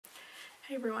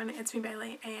Hey everyone, it's me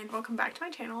Bailey and welcome back to my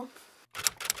channel.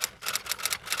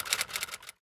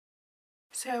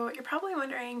 So you're probably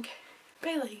wondering,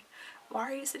 Bailey, why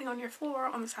are you sitting on your floor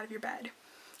on the side of your bed?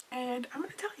 And I'm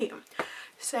going to tell you.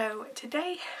 So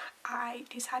today I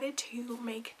decided to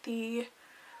make the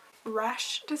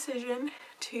rash decision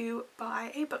to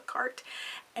buy a book cart,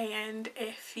 and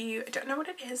if you don't know what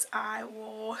it is, I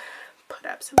will put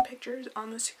up some pictures on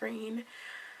the screen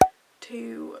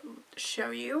to show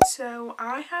you. So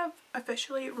I have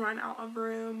officially run out of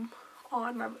room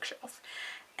on my bookshelf,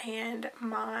 and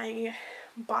my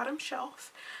bottom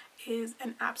shelf is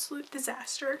an absolute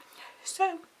disaster.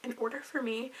 So in order for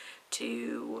me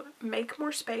to make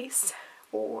more space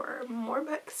for more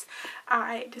books,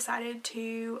 I decided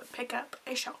to pick up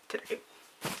a shelf today.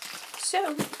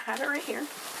 So I have it right here.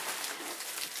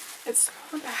 It's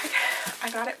on the bag.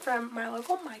 I got it from my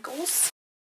local Michael's.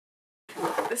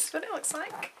 This is what it looks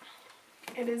like.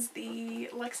 It is the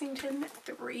Lexington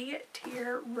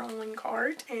 3-tier rolling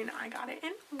cart, and I got it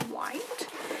in white.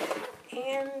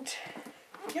 And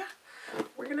yeah,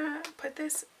 we're gonna put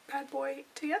this bad boy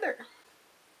together.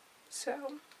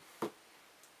 So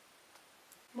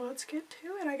let's get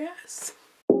to it, I guess.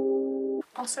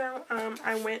 Also,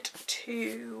 I went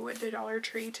to the Dollar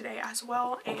Tree today as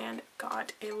well and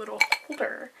got a little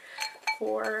holder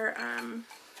for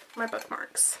my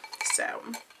bookmarks. So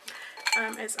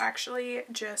it's actually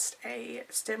just a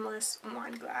stemless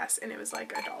wine glass, and it was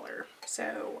like $1.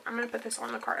 So I'm gonna put this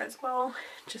on the cart as well,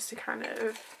 just to kind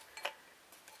of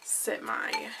sit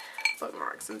my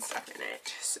bookmarks and stuff in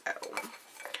it. So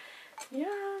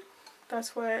yeah,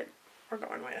 that's what we're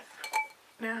going with.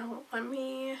 Now let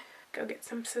me go get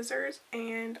some scissors,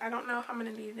 and I don't know if I'm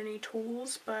gonna need any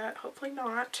tools, but hopefully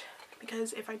not,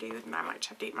 because if I do, then I might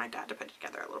have to get my dad to put it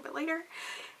together a little bit later,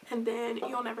 and then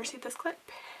you'll never see this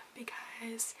clip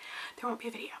because there won't be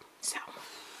a video. So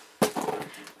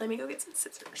let me go get some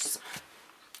scissors.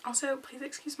 Also, please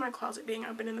excuse my closet being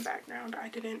open in the background. I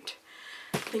didn't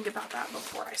think about that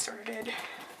before I started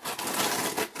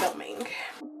filming.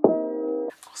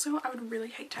 Also, I would really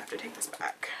hate to have to take this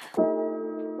back.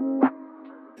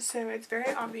 So it's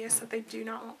very obvious that they do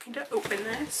not want me to open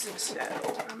this, so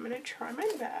I'm going to try my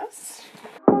best.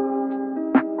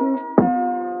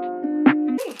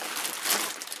 Okay.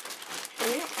 Here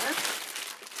we are.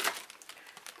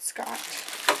 It's got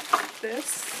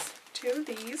this, 2 of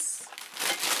these,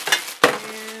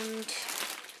 and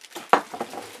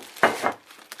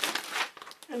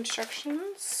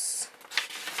instructions.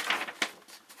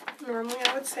 Normally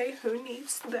I would say who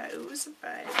needs those,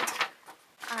 but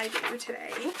I do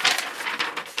today.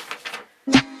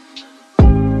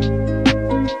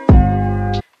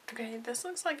 Okay, this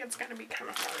looks like it's gonna be kind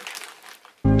of hard.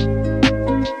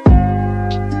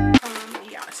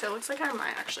 Yeah, so it looks like I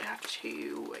might actually have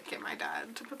to get my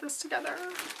dad to put this together.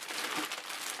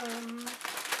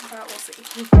 But we'll see.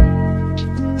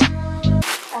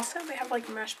 Also, they have like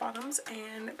mesh bottoms,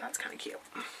 and that's kind of cute.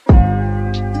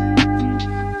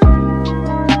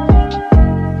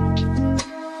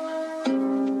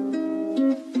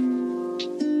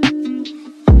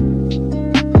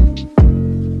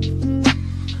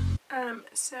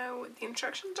 So the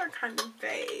instructions are kind of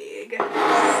vague,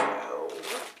 so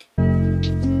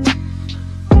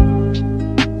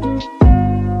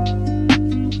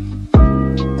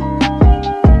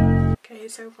okay,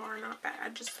 so far not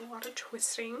bad, just a lot of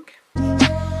twisting.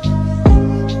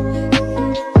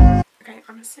 Okay,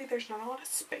 honestly there's not a lot of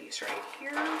space right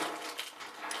here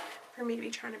for me to be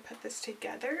trying to put this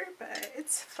together, but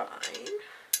it's fine.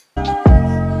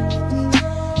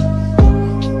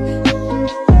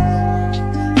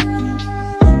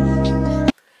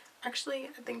 Actually,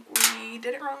 I think we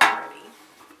did it wrong already.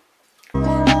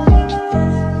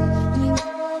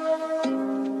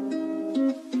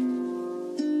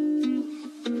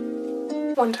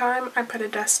 One time I put a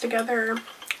desk together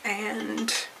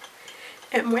and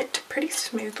it went pretty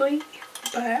smoothly,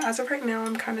 but as of right now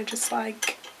I'm kind of just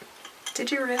like, did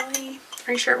you really?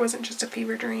 Are you sure it wasn't just a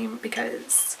fever dream?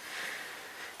 Because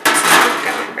this isn't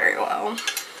going very well.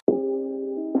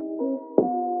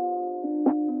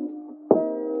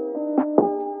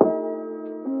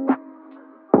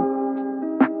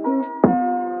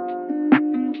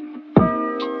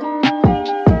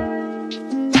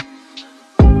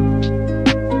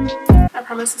 I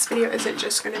promise this video isn't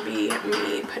just going to be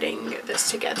me putting this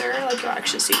together. Like, you'll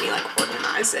actually see me like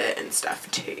organize it and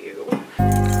stuff too.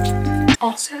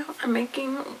 Also, I'm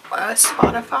making a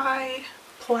Spotify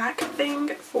plaque thing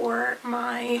for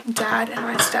my dad and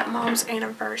my stepmom's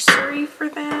anniversary for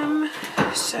them.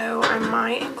 So I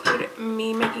might include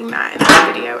me making that in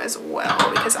this video as well,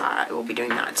 because I will be doing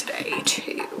that today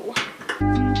too.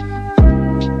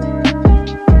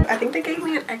 think they gave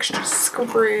me an extra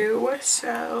screw.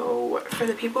 So for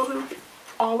the people who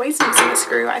always missing a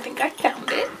screw, I think I found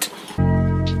it.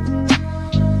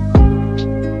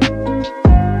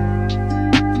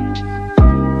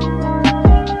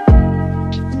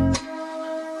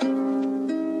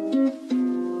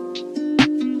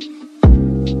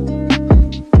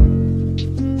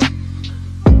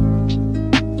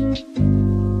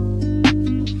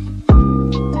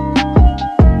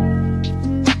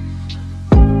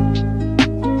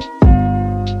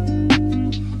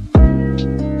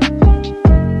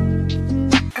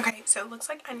 So it looks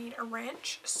like I need a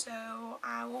wrench, so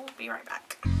I will be right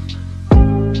back.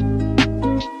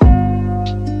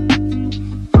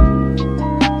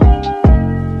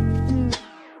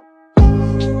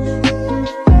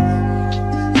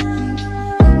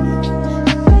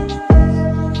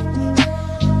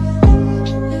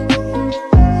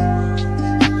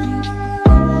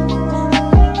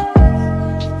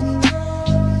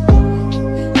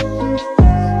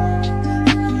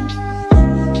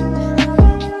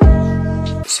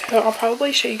 So I'll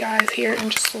probably show you guys here in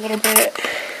just a little bit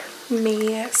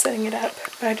me setting it up,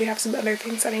 but I do have some other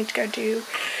things I need to go do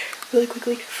really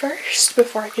quickly first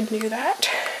before I can do that.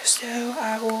 So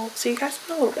I will see you guys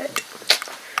in a little bit.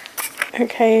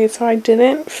 Okay, so I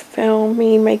didn't film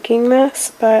me making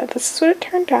this, but this is what it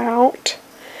turned out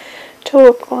to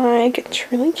look like.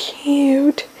 It's really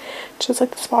cute, just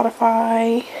like the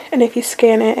Spotify, and if you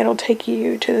scan it, it'll take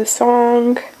you to the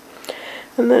song.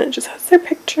 And then it just has their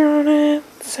picture on it.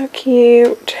 So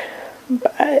cute.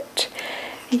 But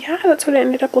yeah, that's what it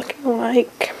ended up looking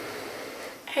like.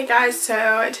 Hey guys,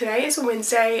 so today is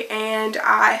Wednesday and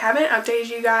I haven't updated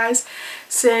you guys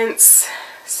since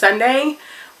Sunday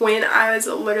when I was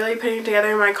literally putting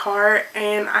together my cart,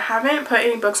 and I haven't put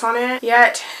any books on it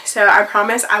yet, so I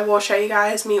promise I will show you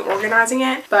guys me organizing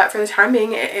it, but for the time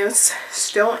being it is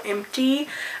still empty.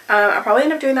 I'll probably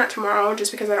end up doing that tomorrow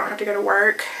just because I don't have to go to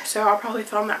work, so I'll probably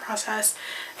film that process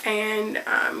and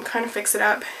kind of fix it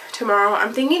up tomorrow.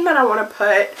 I'm thinking that I want to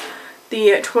put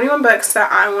the 21 books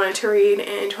that I wanted to read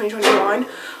in 2021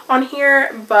 on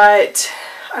here, but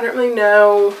I don't really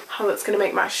know how that's going to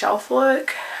make my shelf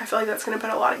look. I feel like that's going to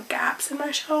put a lot of gaps in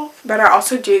my shelf. But I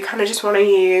also do kind of just want to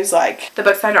use like the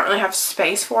books that I don't really have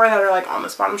space for that are like on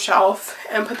this bottom shelf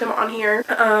and put them on here.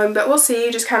 But we'll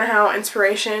see just kind of how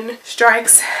inspiration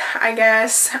strikes, I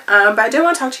guess. But I did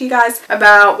want to talk to you guys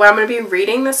about what I'm going to be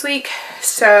reading this week.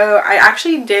 So I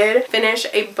actually did finish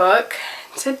a book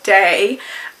today.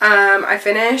 I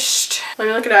finished, let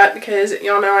me look it up because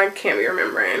y'all know I can't be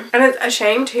remembering. And it's a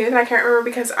shame too that I can't remember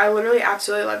because I literally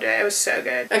absolutely loved it. It was so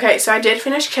good. Okay, so I did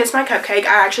finish Kiss My Cupcake.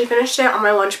 I actually finished it on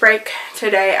my lunch break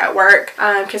today at work.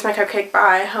 Kiss My Cupcake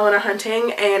by Helena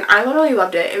Hunting, and I literally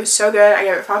loved it. It was so good. I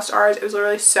gave it 5 stars. It was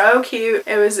literally so cute.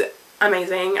 It was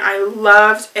amazing. I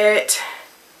loved it,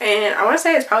 and I want to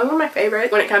say it's probably one of my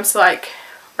favorites when it comes to like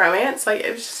romance. Like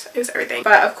it was everything.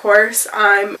 But of course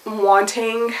I'm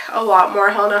wanting a lot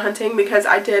more Helena Hunting because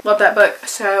I did love that book.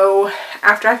 So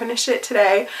after I finished it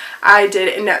today, I did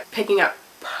end up picking up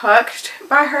Hooked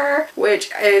by her,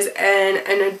 which is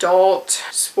an adult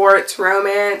sports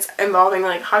romance involving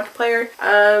like a hockey player.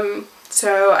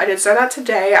 So I did start that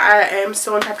today. I am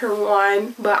still in chapter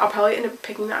 1, but I'll probably end up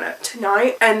picking that up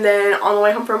tonight. And then on the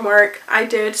way home from work, I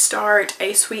did start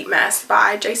A Sweet Mess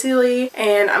by J.C. Lee,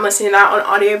 and I'm listening to that on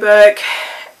audiobook.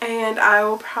 And I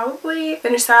will probably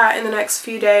finish that in the next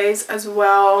few days as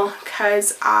well,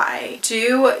 because I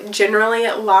do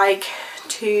generally like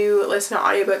to listen to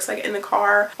audiobooks like in the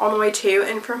car on the way to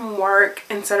and from work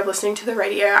instead of listening to the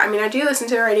radio. I mean, I do listen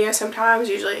to the radio sometimes,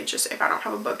 usually just if I don't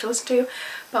have a book to listen to,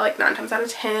 but like 9 times out of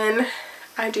 10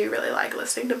 I do really like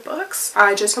listening to books.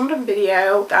 I just filmed a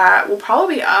video that will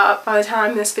probably be up by the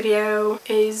time this video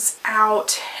is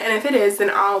out, and if it is,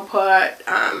 then I'll put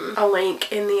a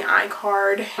link in the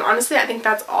iCard. Honestly, I think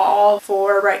that's all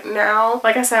for right now.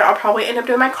 Like I said, I'll probably end up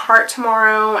doing my cart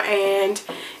tomorrow, and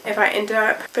if I end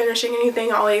up finishing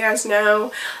anything, I'll let you guys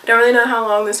know. I don't really know how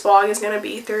long this vlog is going to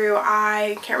be through.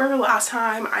 I can't remember last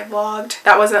time I vlogged.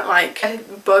 That wasn't like a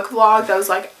book vlog, that was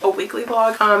like a weekly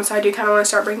vlog. So I do kind of want to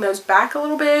start bringing those back a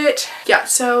little bit. Yeah,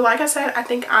 so like I said, I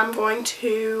think I'm going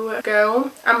to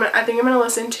go. I think I'm going to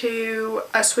listen to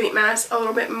A Sweet Mess a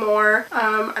little bit more.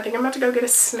 I think I'm about to go get a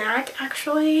snack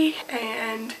actually,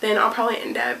 and then I'll probably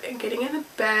end up getting in the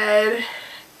bed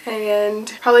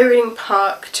and probably reading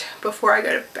Pucked before I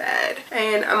go to bed.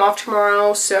 And I'm off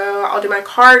tomorrow, so I'll do my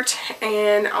cart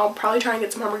and I'll probably try and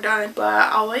get some homework done,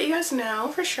 but I'll let you guys know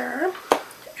for sure.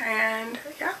 And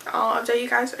yeah, I'll update you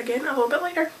guys again a little bit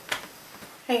later.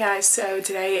 Hey guys, so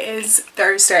today is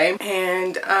Thursday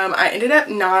and I ended up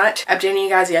not updating you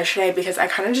guys yesterday because I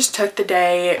kind of just took the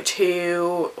day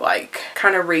to like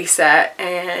kind of reset,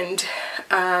 and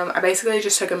I basically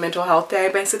just took a mental health day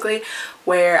basically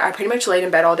where I pretty much laid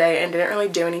in bed all day and didn't really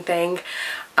do anything,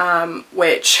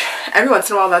 which every once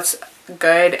in a while that's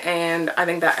good and I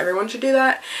think that everyone should do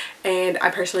that, and I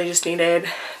personally just needed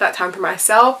that time for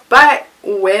myself. But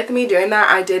with me doing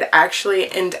that, I did actually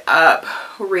end up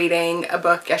reading a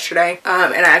book yesterday,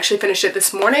 and I actually finished it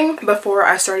this morning before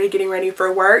I started getting ready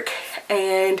for work,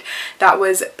 and that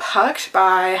was Pucked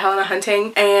by Helena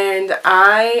Hunting, and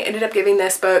I ended up giving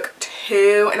this book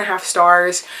 2.5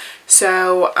 stars.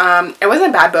 So it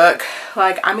wasn't a bad book.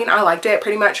 Like, I mean, I liked it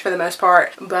pretty much for the most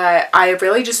part, but I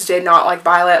really just did not like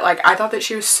Violet. Like, I thought that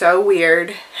she was so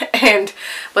weird, and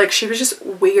like she was just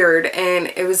weird,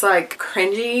 and it was like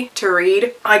cringy to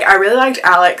read. Like, I really liked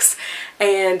Alex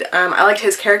and I liked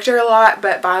his character a lot,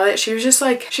 but Violet, she was just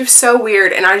like, she was so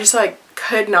weird, and I just like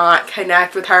could not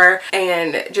connect with her,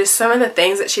 and just some of the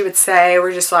things that she would say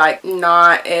were just like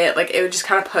not it. Like, it would just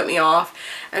kind of put me off,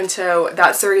 and so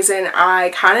that's the reason I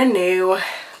kind of knew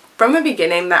from the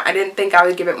beginning that I didn't think I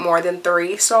would give it more than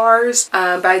 3 stars,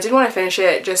 but I did want to finish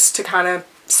it just to kind of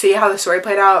see how the story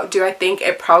played out. Do I think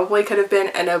it probably could have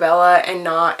been a novella and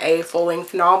not a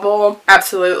full-length novel?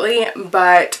 Absolutely,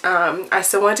 but I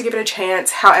still wanted to give it a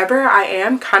chance. However, I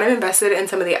am kind of invested in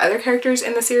some of the other characters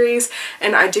in the series,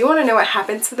 and I do want to know what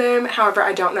happens to them. However,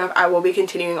 I don't know if I will be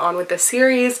continuing on with the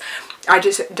series. I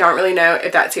just don't really know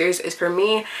if that series is for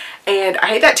me, and I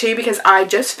hate that too because I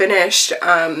just finished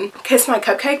Kiss My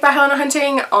Cupcake by Helena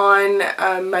Hunting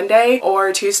on Monday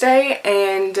or Tuesday,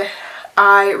 and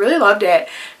I really loved it,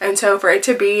 and so for it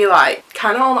to be like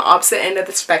kind of on the opposite end of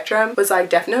the spectrum was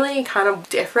like definitely kind of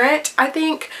different, I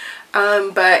think.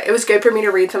 But it was good for me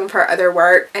to read some of her other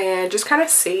work and just kind of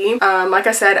see. Like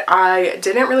I said, I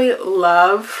didn't really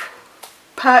love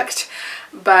Pucked,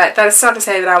 but that's not to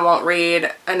say that I won't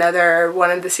read another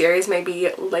one of the series maybe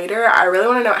later. I really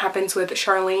want to know what happens with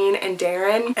Charlene and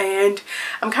Darren, and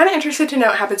I'm kind of interested to know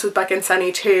what happens with Buck and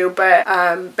Sunny too.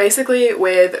 But basically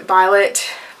with Violet,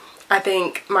 I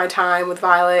think my time with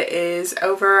Violet is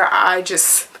over. I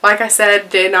just, like I said,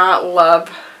 did not love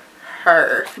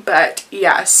her. But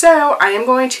yeah, so I am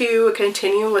going to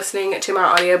continue listening to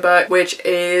my audiobook, which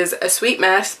is A Sweet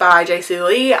Mess by J.C.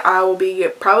 Lee. I will be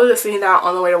probably listening to that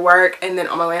on the way to work, and then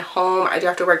on my way home. I do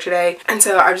have to work today, and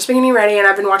so I've just been getting ready, and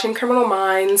I've been watching Criminal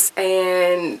Minds,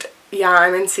 and yeah,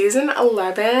 I'm in season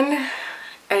 11.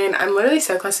 And I'm literally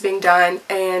so close to being done,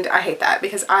 and I hate that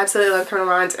because I absolutely love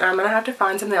Criminal Minds, and I'm gonna have to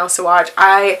find something else to watch.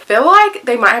 I feel like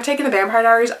they might have taken the Vampire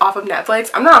Diaries off of Netflix.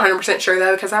 I'm not 100% sure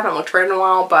though because I haven't looked for it in a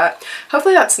while, but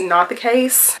hopefully that's not the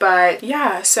case. But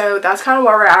yeah, so that's kind of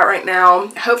where we're at right now.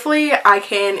 Hopefully I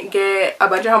can get a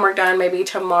bunch of homework done maybe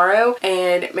tomorrow,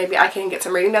 and maybe I can get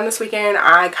some reading done this weekend.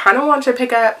 I kind of want to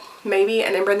pick up maybe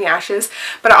an Ember in the Ashes,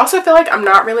 but I also feel like I'm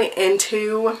not really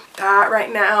into that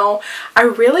right now. I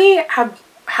really have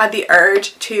had the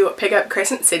urge to pick up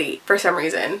Crescent City for some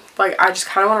reason. Like, I just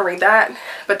kind of want to read that,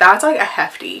 but that's like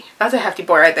that's a hefty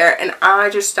boy right there, and I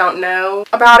just don't know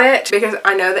about it because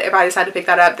I know that if I decide to pick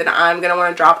that up, then I'm gonna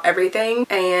want to drop everything,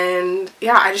 and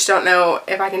yeah, I just don't know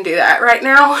if I can do that right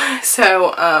now.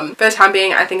 So for the time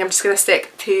being, I think I'm just gonna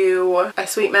stick to A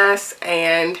Sweet Mess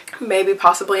and maybe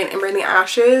possibly an Ember in the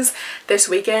Ashes this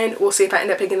weekend. We'll see if I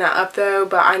end up picking that up though,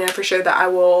 but I know for sure that I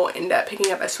will end up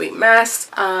picking up A Sweet Mess.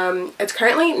 It's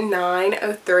currently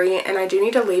 9:03 and I do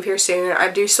need to leave here soon. I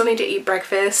do still need to eat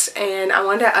breakfast, and I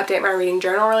wanted to update my reading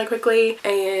journal really quickly,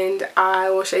 and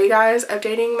I will show you guys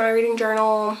updating my reading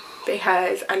journal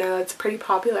because I know it's pretty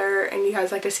popular and you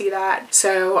guys like to see that.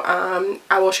 So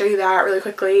I will show you that really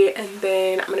quickly, and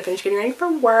then I'm gonna finish getting ready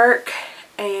for work.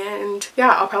 And yeah,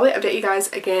 I'll probably update you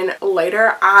guys again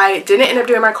later. I didn't end up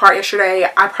doing my cart yesterday.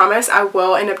 I promise I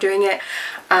will end up doing it.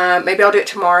 Maybe I'll do it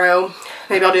tomorrow.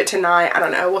 Maybe I'll do it tonight. I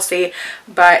don't know. We'll see.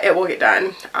 But it will get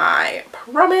done. I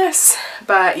promise.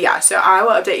 But yeah, so I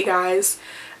will update you guys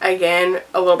again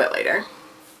a little bit later.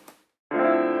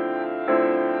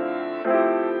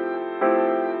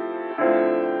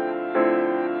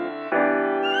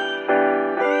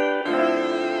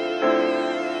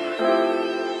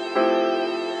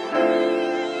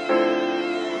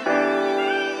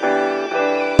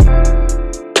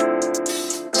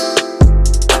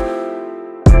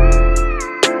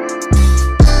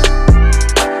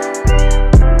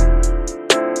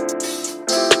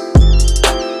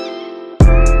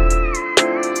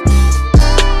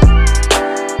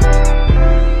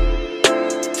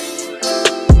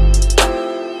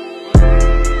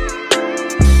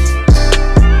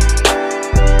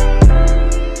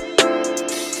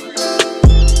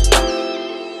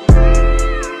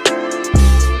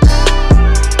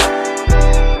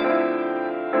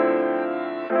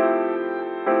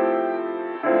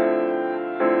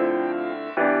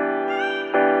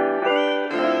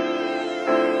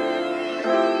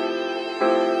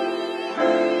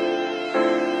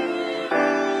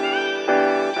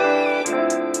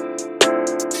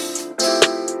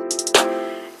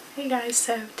 guys,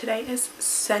 so today is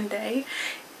Sunday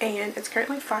and it's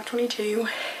currently 5:22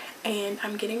 and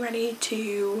I'm getting ready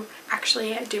to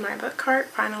actually do my book cart.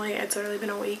 Finally, it's literally been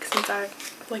a week since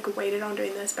I've like waited on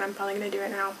doing this, but I'm finally gonna do it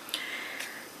now.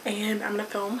 And I'm gonna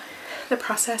film the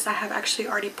process. I have actually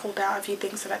already pulled out a few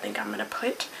things that I think I'm gonna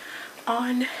put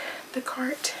on the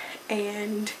cart,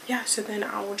 and yeah, so then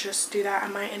I will just do that. I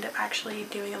might end up actually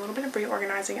doing a little bit of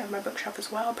reorganizing of my bookshelf as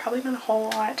well, probably not a whole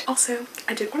lot. Also,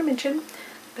 I did want to mention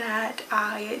that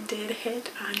I did hit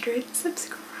 100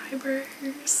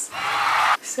 subscribers,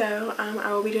 so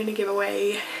I will be doing a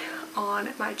giveaway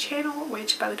on my channel,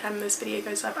 which by the time this video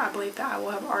goes up, I believe that I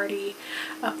will have already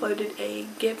uploaded a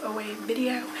giveaway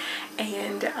video.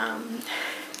 And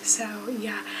so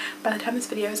yeah, by the time this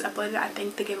video is uploaded, I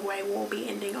think the giveaway will be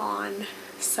ending on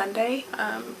Sunday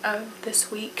of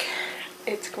this week.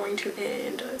 It's going to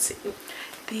end, let's see,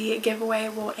 the giveaway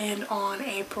will end on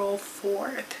April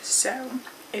 4th. So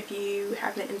if you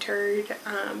haven't entered,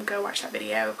 go watch that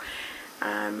video.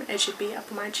 It should be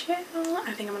up on my channel.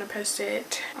 I think I'm gonna post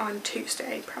it on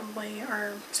Tuesday probably,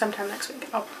 or sometime next week.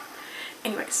 Oh,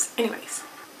 anyways,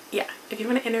 yeah, if you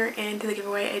want to enter into the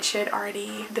giveaway,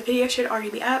 the video should already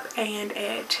be up, and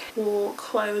it will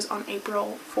close on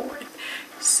April 4th.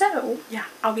 So yeah,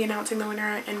 I'll be announcing the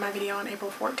winner in my video on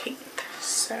April 14th.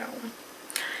 So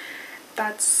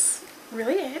that's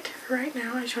really it for right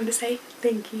now. I just wanted to say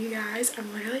thank you guys.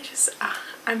 I'm literally just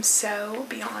I'm so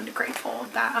beyond grateful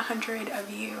that 100 of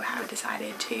you have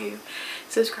decided to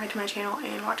subscribe to my channel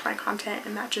and watch my content,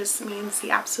 and that just means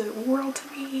the absolute world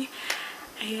to me.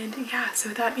 And yeah, so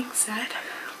with that being said,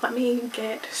 let me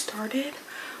get started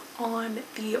on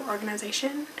the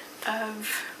organization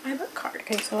of my book cart.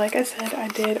 Okay, so like I said, I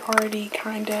did already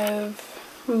kind of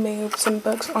move some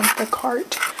books onto the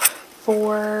cart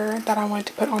that I wanted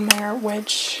to put on there,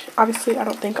 which obviously I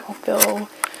don't think I'll fill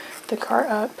the cart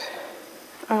up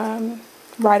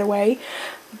right away,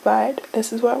 but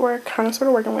this is what we're kind of sort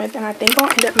of working with. And I think I'll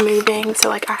end up moving, so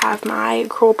like I have my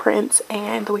Cruel Prince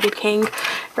and The Wicked King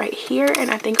right here, and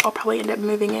I think I'll probably end up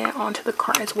moving it onto the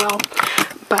cart as well.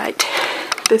 But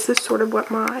this is sort of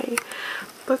what my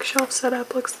bookshelf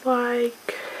setup looks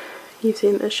like. You've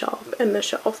seen this shelf and this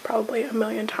shelf probably a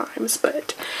million times,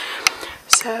 but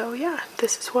so yeah,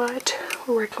 this is what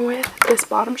we're working with. This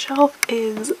bottom shelf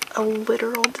is a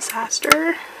literal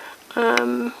disaster,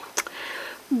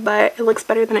 but it looks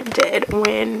better than it did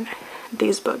when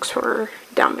these books were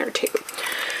down there too.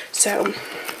 So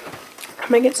I'm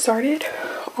gonna get started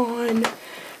on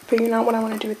figuring out what I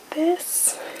want to do with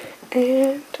this,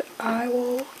 and I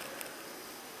will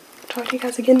talk to you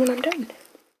guys again when I'm done.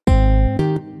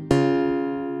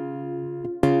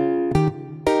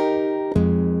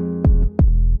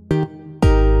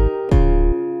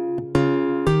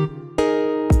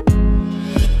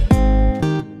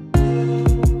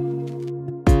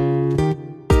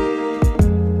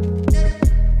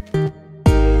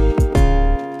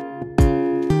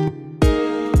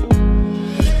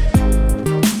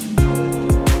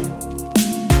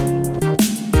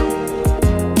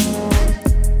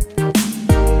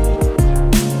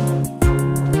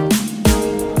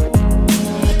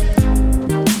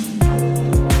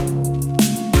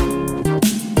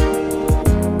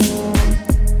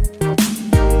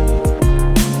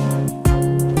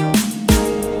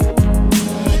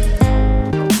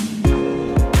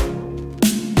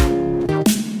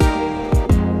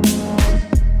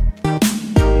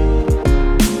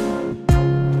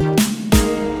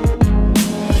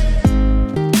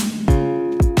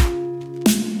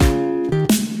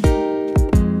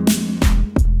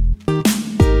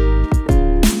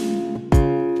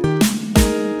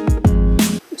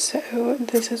 So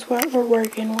this is what we're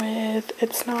working with.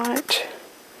 It's not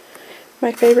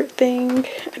my favorite thing.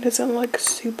 It doesn't look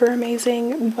super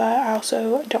amazing, but I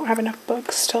also don't have enough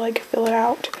books to like fill it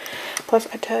out. Plus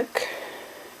I took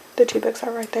the 2 books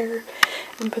out right there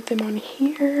and put them on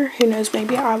here. Who knows,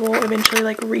 maybe I will eventually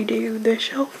like redo this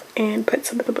shelf and put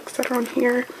some of the books that are on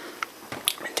here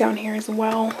down here as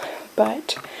well.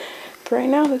 But for right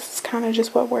now, this is kind of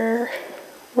just what we're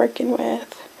working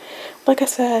with. Like I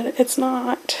said, it's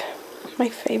not my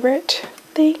favorite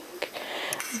thing,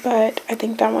 but I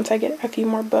think that once I get a few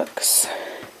more books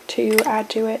to add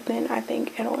to it, then I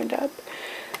think it'll end up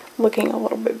looking a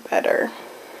little bit better.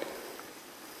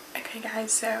 Okay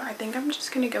guys, so I think I'm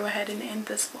just going to go ahead and end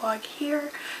this vlog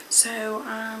here. So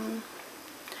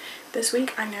this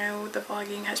week I know the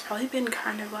vlogging has probably been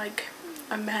kind of like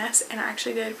a mess, and I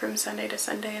actually did from Sunday to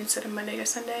Sunday instead of Monday to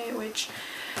Sunday, which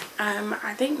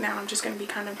I think now I'm just going to be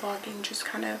kind of vlogging just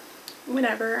kind of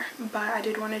whenever, but I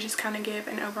did want to just kind of give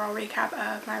an overall recap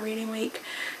of my reading week.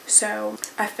 So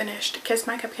I finished Kiss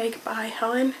My Cupcake by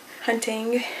Helen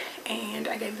Hunting, and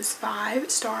I gave this 5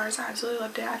 stars. I absolutely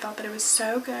loved it. I thought that it was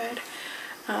so good.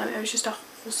 It was just a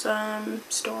wholesome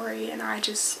story, and I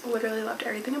just literally loved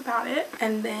everything about it.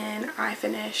 And then I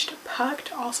finished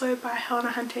Pucked, also by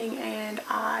Helena Hunting, and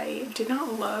I did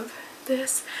not love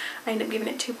this. I ended up giving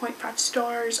it 2.5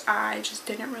 stars. I just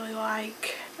didn't really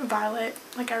like Violet.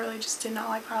 Like, I really just did not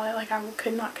like Violet. Like, I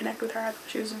could not connect with her. I thought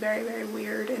she was very, very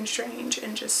weird and strange,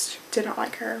 and just did not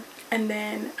like her. And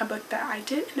then a book that I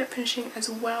did end up finishing as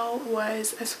well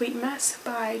was A Sweet Mess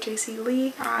by J.C.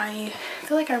 Lee. I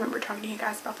feel like I remember talking to you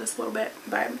guys about this a little bit,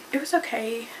 but it was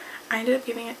okay. I ended up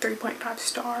giving it 3.5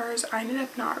 stars. I ended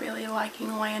up not really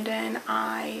liking Landon.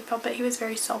 I felt that he was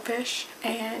very selfish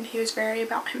and he was very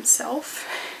about himself.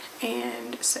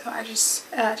 And so I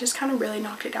just kind of really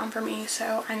knocked it down for me.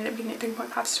 So I ended up giving it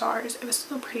 3.5 stars. It was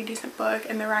still a pretty decent book,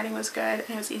 and the writing was good, and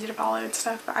it was easy to follow and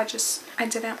stuff, but I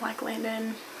didn't like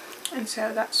Landon. And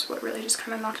so that's what really just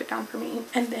kind of knocked it down for me.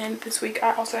 And then this week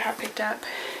I also have picked up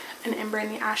an Ember in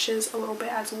the Ashes a little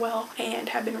bit as well, and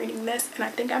have been reading this, and I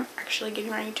think I'm actually getting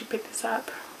ready to pick this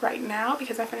up right now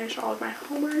because I finished all of my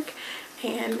homework,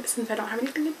 and since I don't have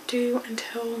anything to do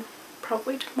until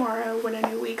probably tomorrow when a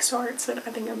new week starts, then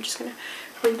I think I'm just gonna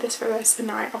read this for the rest of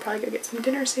the night. I'll probably go get some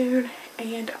dinner soon,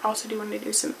 and I also do want to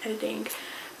do some editing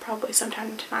probably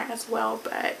sometime tonight as well,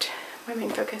 but my main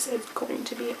focus is going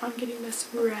to be on getting this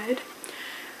read.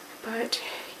 But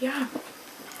yeah,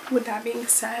 with that being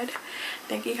said,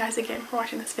 thank you guys again for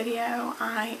watching this video.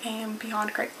 I am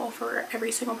beyond grateful for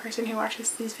every single person who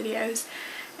watches these videos,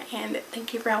 and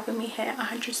thank you for helping me hit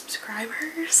 100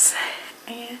 subscribers.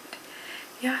 And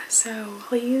yeah, so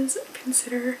please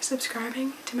consider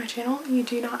subscribing to my channel. You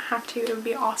do not have to. It would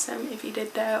be awesome if you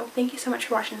did though. Thank you so much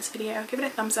for watching this video. Give it a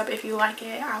thumbs up if you like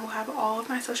it. I will have all of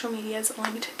my social medias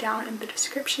linked down in the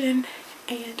description,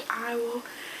 and I will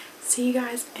see you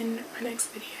guys in my next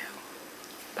video.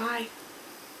 Bye.